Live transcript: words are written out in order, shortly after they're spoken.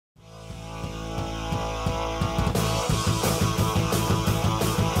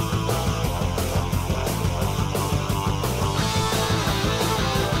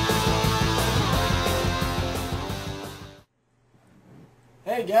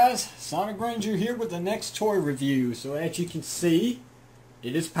Hey guys, Sonic Ranger here with the next toy review. So as you can see,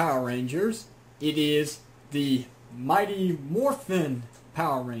 it is Power Rangers. It is the Mighty Morphin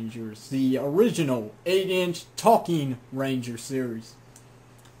Power Rangers, the original 8-inch Talking Ranger series.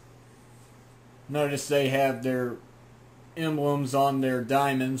 Notice they have their emblems on their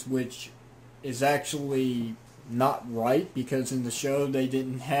diamonds, which is actually not right because in the show they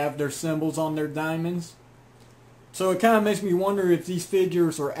didn't have their symbols on their diamonds. So it kind of makes me wonder if these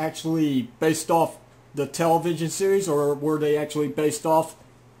figures are actually based off the television series or were they actually based off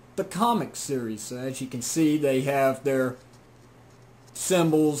the comic series. So as you can see, they have their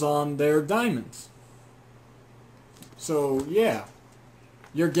symbols on their diamonds. So yeah,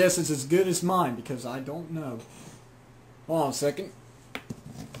 your guess is as good as mine because I don't know. Hold on a second.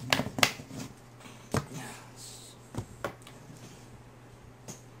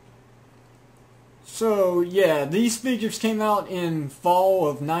 So yeah, these figures came out in fall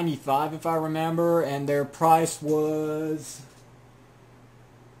of '95 if I remember, and their price was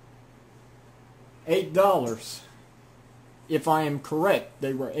 $8. If I am correct,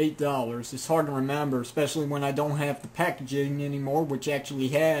 they were $8. It's hard to remember, especially when I don't have the packaging anymore, which actually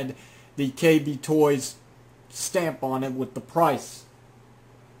had the KB Toys stamp on it with the price.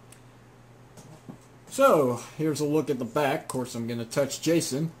 So, here's a look at the back. Of course, I'm going to touch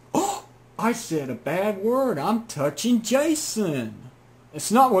Jason. I said a bad word. I'm touching Jason.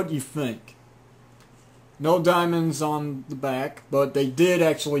 It's not what you think. No diamonds on the back, but they did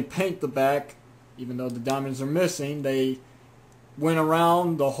actually paint the back. Even though the diamonds are missing, they went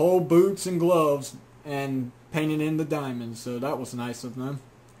around the whole boots and gloves and painted in the diamonds, so that was nice of them.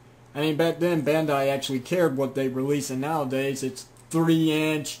 I mean, back then Bandai actually cared what they release, and nowadays it's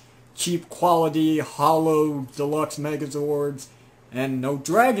 3-inch, cheap quality, hollow, deluxe Megazords, and no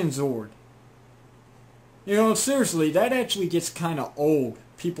Dragon Zord. You know, seriously, that actually gets kind of old.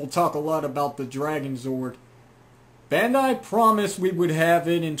 People talk a lot about the Dragon Zord. Bandai promised we would have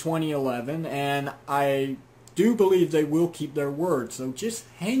it in 2011, and I do believe they will keep their word. So just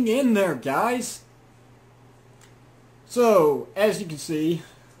hang in there, guys. So, as you can see,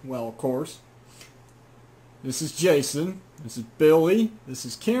 well, of course, this is Jason, this is Billy, this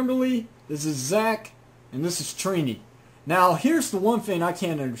is Kimberly, this is Zach, and this is Trini. Now, here's the one thing I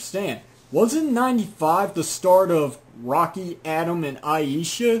can't understand. Wasn't '95 the start of Rocky, Adam, and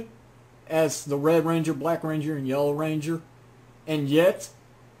Aisha as the Red Ranger, Black Ranger, and Yellow Ranger? And yet,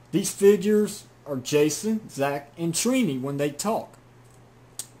 these figures are Jason, Zach, and Trini when they talk.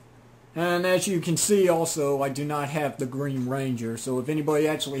 And as you can see also, I do not have the Green Ranger. So if anybody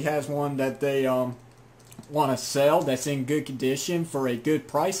actually has one that they want to sell that's in good condition for a good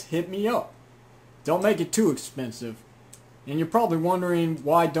price, hit me up. Don't make it too expensive. And you're probably wondering,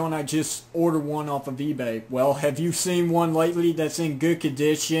 why don't I just order one off of eBay? Well, have you seen one lately that's in good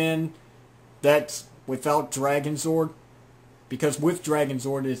condition that's without Dragon Zord? Because with Dragon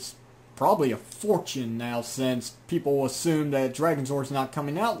Zord, it's probably a fortune now since people assume that Dragon Zord's not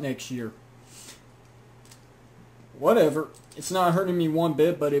coming out next year. Whatever. It's not hurting me one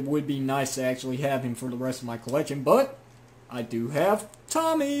bit, but it would be nice to actually have him for the rest of my collection. But I do have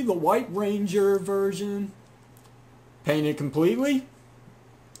Tommy, the White Ranger version, painted completely,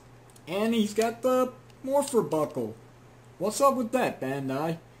 and he's got the Morpher buckle. What's up with that,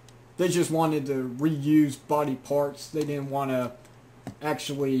 Bandai? They just wanted to reuse body parts. They didn't want to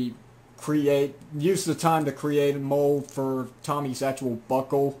actually use the time to create a mold for Tommy's actual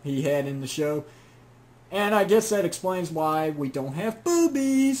buckle he had in the show. And I guess that explains why we don't have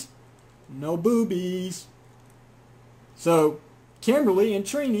boobies. No boobies. So, Kimberly and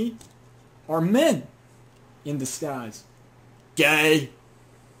Trini are men in disguise. Gay.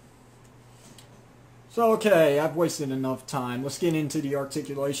 So okay, I've wasted enough time. Let's get into the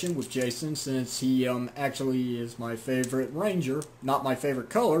articulation with Jason, since he actually is my favorite Ranger. Not my favorite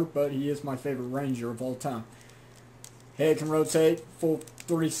color, but he is my favorite Ranger of all time. Head can rotate full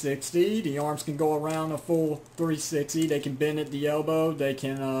 360. The arms can go around a full 360. They can bend at the elbow. They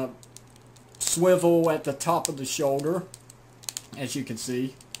can swivel at the top of the shoulder, as you can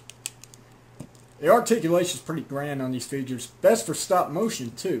see. The articulation is pretty grand on these figures. Best for stop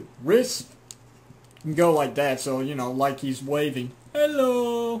motion, too. Wrist can go like that, so, you know, like he's waving.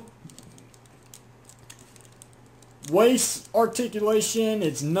 Hello! Waist articulation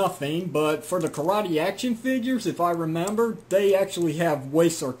is nothing, but for the karate action figures, if I remember, they actually have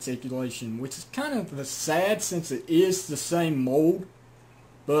waist articulation, which is kind of sad since it is the same mold.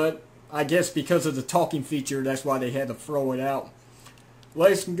 But I guess because of the talking feature, that's why they had to throw it out.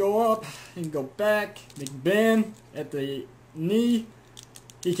 Legs can go up and go back. They can bend at the knee.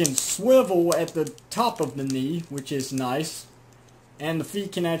 He can swivel at the top of the knee, which is nice. and the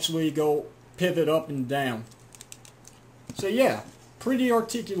feet can actually go pivot up and down. So yeah, pretty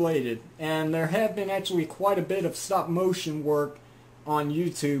articulated, and there have been actually quite a bit of stop motion work on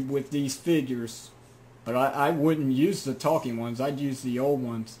YouTube with these figures. But I wouldn't use the talking ones, I'd use the old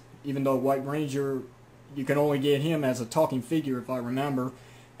ones. Even though White Ranger, you can only get him as a talking figure if I remember.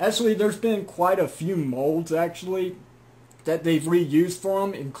 Actually, there's been quite a few molds actually that they've reused for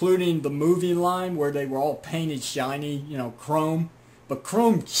him, including the movie line where they were all painted shiny, you know, chrome. But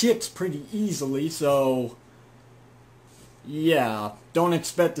chrome chips pretty easily, so yeah, don't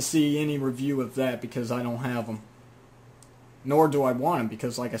expect to see any review of that because I don't have them. Nor do I want them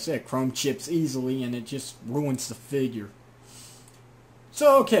because, like I said, chrome chips easily and it just ruins the figure.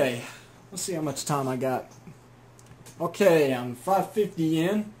 So, okay, let's see how much time I got. Okay, I'm 5:50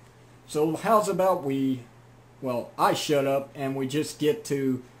 in. So how's about I shut up and we just get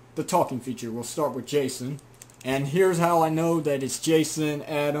to the talking feature. We'll start with Jason. And here's how I know that it's Jason,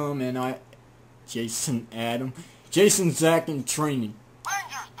 Adam, and Jason, Zach, and Trini.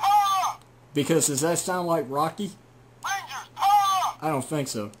 Rangers, power up! Because does that sound like Rocky? Rangers, power up! I don't think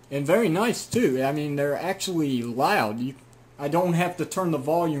so. And very nice too. I mean, they're actually loud. I don't have to turn the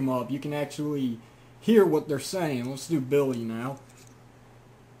volume up. You can actually hear what they're saying. Let's do Billy now.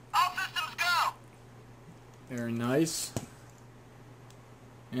 All systems go! Very nice.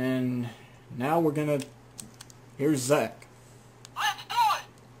 And now we're gonna... Here's Zach. Let's do it!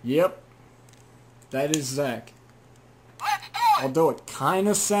 Yep. That is Zach. Let's do it! Although it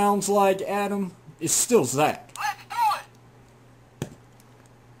kinda sounds like Adam, it's still Zach. Let's do it!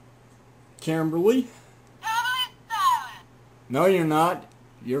 Kimberly? Silent, silent! No, you're not.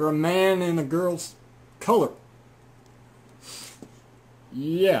 You're a man in a girl's color.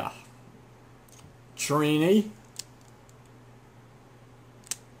 Yeah. Trini?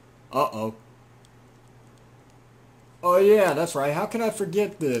 Uh-oh. Oh yeah, that's right. How can I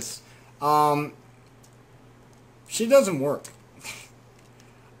forget this? She doesn't work.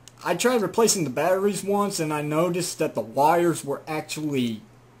 I tried replacing the batteries once and I noticed that the wires were actually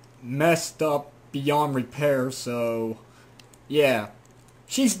messed up beyond repair, so yeah.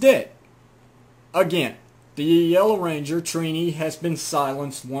 She's dead. Again. The Yellow Ranger, Trini, has been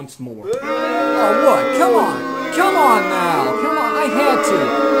silenced once more. Oh, what? Come on. Come on now. Come on. I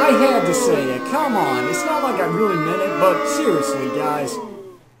had to say it. Come on. It's not like I really meant it, but seriously, guys.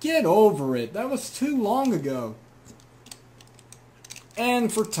 Get over it. That was too long ago.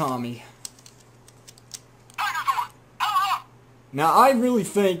 And for Tommy. Now, I really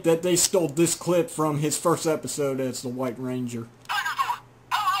think that they stole this clip from his first episode as the White Ranger.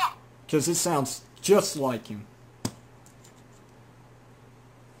 Because it sounds just like him.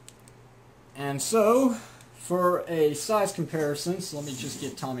 And so, for a size comparison, so let me just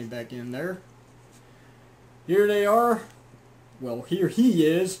get Tommy back in there. Here they are. Well, here he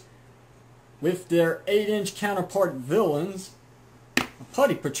is with their 8-inch counterpart villains, a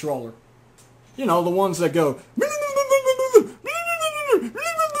Putty Patroller. You know, the ones that go...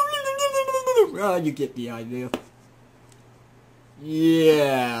 you get the idea.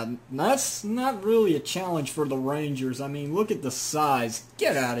 Yeah, that's not really a challenge for the Rangers. I mean, look at the size.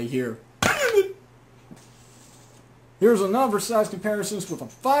 Get out of here. Here's another size comparisons with a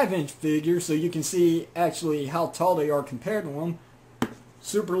 5-inch figure so you can see actually how tall they are compared to them.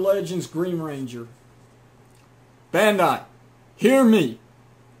 Super Legends Green Ranger. Bandai, hear me.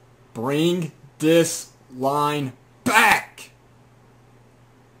 Bring this line back.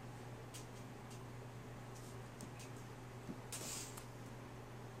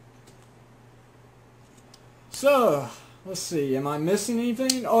 So, let's see, am I missing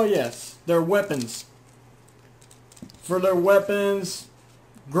anything? Oh yes, their weapons. For their weapons,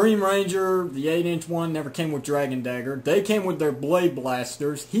 Green Ranger, the 8-inch one, never came with Dragon Dagger. They came with their Blade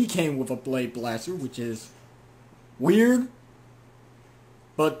Blasters. He came with a Blade Blaster, which is weird.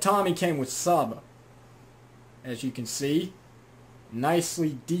 But Tommy came with Saba. As you can see,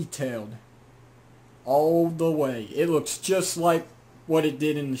 nicely detailed. All the way. It looks just like what it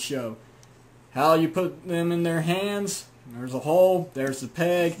did in the show. How you put them in their hands, there's a hole, there's the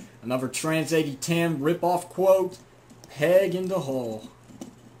peg, another Trans 8010 rip-off quote, peg in the hole.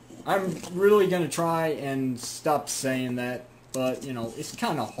 I'm really going to try and stop saying that, but, you know, it's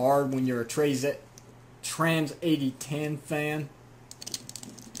kind of hard when you're a Trans 8010 fan.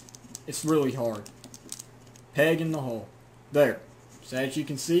 It's really hard. Peg in the hole. There. So as you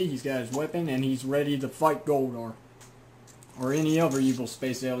can see, he's got his weapon and he's ready to fight Goldar. Or any other evil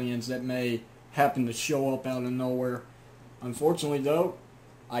space aliens that may happen to show up out of nowhere. Unfortunately though,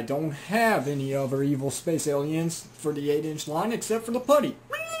 I don't have any other evil space aliens for the 8-inch line except for the Putty.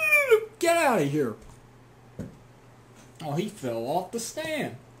 Get out of here. Oh, he fell off the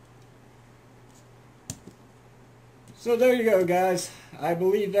stand. So there you go, guys. I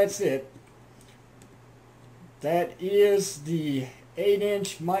believe that's it. That is the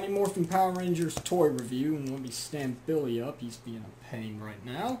 8-inch Mighty Morphin Power Rangers toy review. And let me stand Billy up. He's being a pain right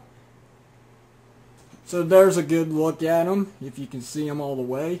now. So there's a good look at them, if you can see them all the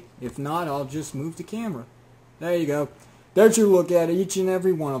way. If not, I'll just move the camera. There you go. There's your look at each and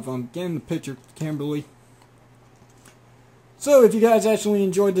every one of them. Get in the picture, Kimberly. So if you guys actually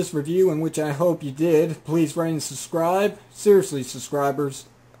enjoyed this review, and which I hope you did, please rate and subscribe. Seriously, subscribers.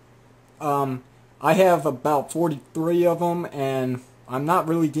 I have about 43 of them, and I'm not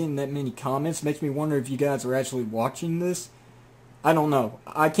really getting that many comments. Makes me wonder if you guys are actually watching this. I don't know.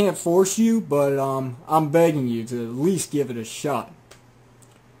 I can't force you, but I'm begging you to at least give it a shot.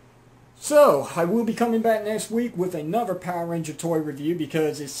 So, I will be coming back next week with another Power Ranger toy review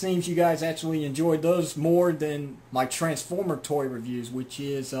because it seems you guys actually enjoyed those more than my Transformer toy reviews, which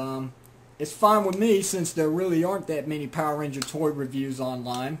is, it's fine with me since there really aren't that many Power Ranger toy reviews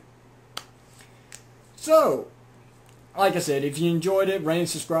online. So, like I said, if you enjoyed it, rate and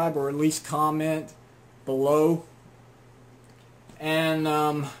subscribe or at least comment below. And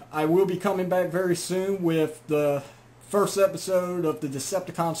I will be coming back very soon with the first episode of the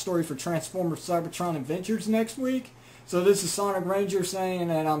Decepticon story for Transformers Cybertron Adventures next week. So this is Sonic Ranger saying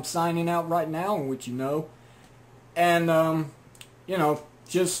that I'm signing out right now, which you know. And, you know,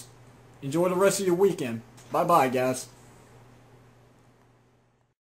 just enjoy the rest of your weekend. Bye-bye, guys.